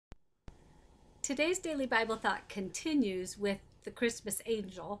Today's daily Bible thought continues with the Christmas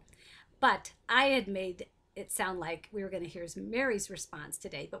angel, but I had made it sound like we were going to hear Mary's response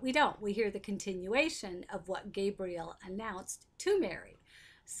today, but we don't. We hear the continuation of what Gabriel announced to Mary.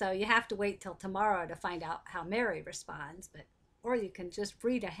 So you have to wait till tomorrow to find out how Mary responds, or you can just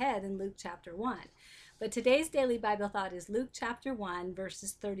read ahead in Luke chapter 1. But today's daily Bible thought is Luke chapter 1,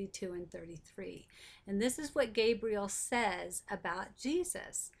 verses 32 and 33. And this is what Gabriel says about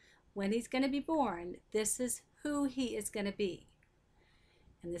Jesus. When he's going to be born, this is who he is going to be.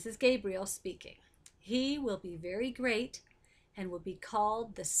 And this is Gabriel speaking. He will be very great and will be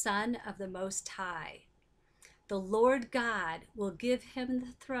called the Son of the Most High. The Lord God will give him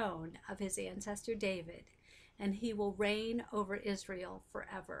the throne of his ancestor David, and he will reign over Israel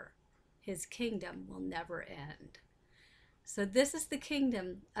forever. His kingdom will never end. So this is the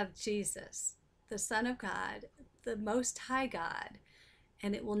kingdom of Jesus, the Son of God, the Most High God,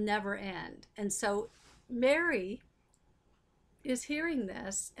 and it will never end. And so Mary is hearing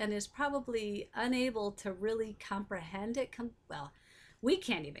this and is probably unable to really comprehend it. Well, we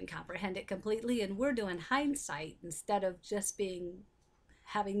can't even comprehend it completely, and we're doing hindsight instead of just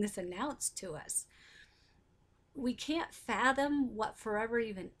having this announced to us. We can't fathom what forever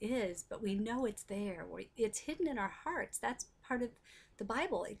even is, but we know it's there. It's hidden in our hearts. That's part of the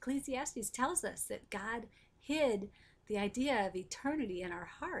Bible. Ecclesiastes tells us that God hid the idea of eternity in our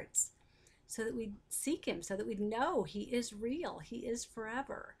hearts so that we'd seek him, so that we'd know he is real, he is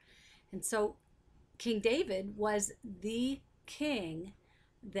forever. And so King David was the king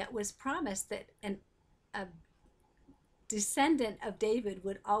that was promised that a descendant of David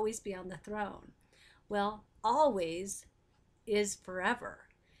would always be on the throne. Well, always is forever.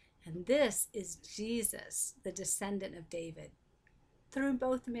 And this is Jesus, the descendant of David, through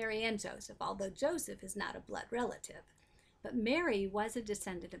both Mary and Joseph, although Joseph is not a blood relative. But Mary was a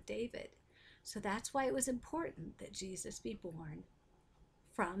descendant of David. So that's why it was important that Jesus be born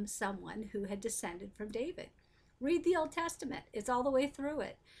from someone who had descended from David. Read the Old Testament. It's all the way through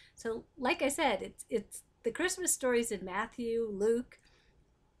it. So like I said, it's the Christmas stories in Matthew, Luke,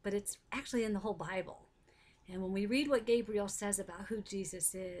 but it's actually in the whole Bible. And when we read what Gabriel says about who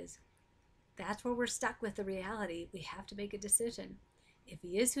Jesus is, that's where we're stuck with the reality. We have to make a decision. If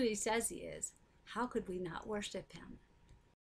he is who he says he is, how could we not worship him?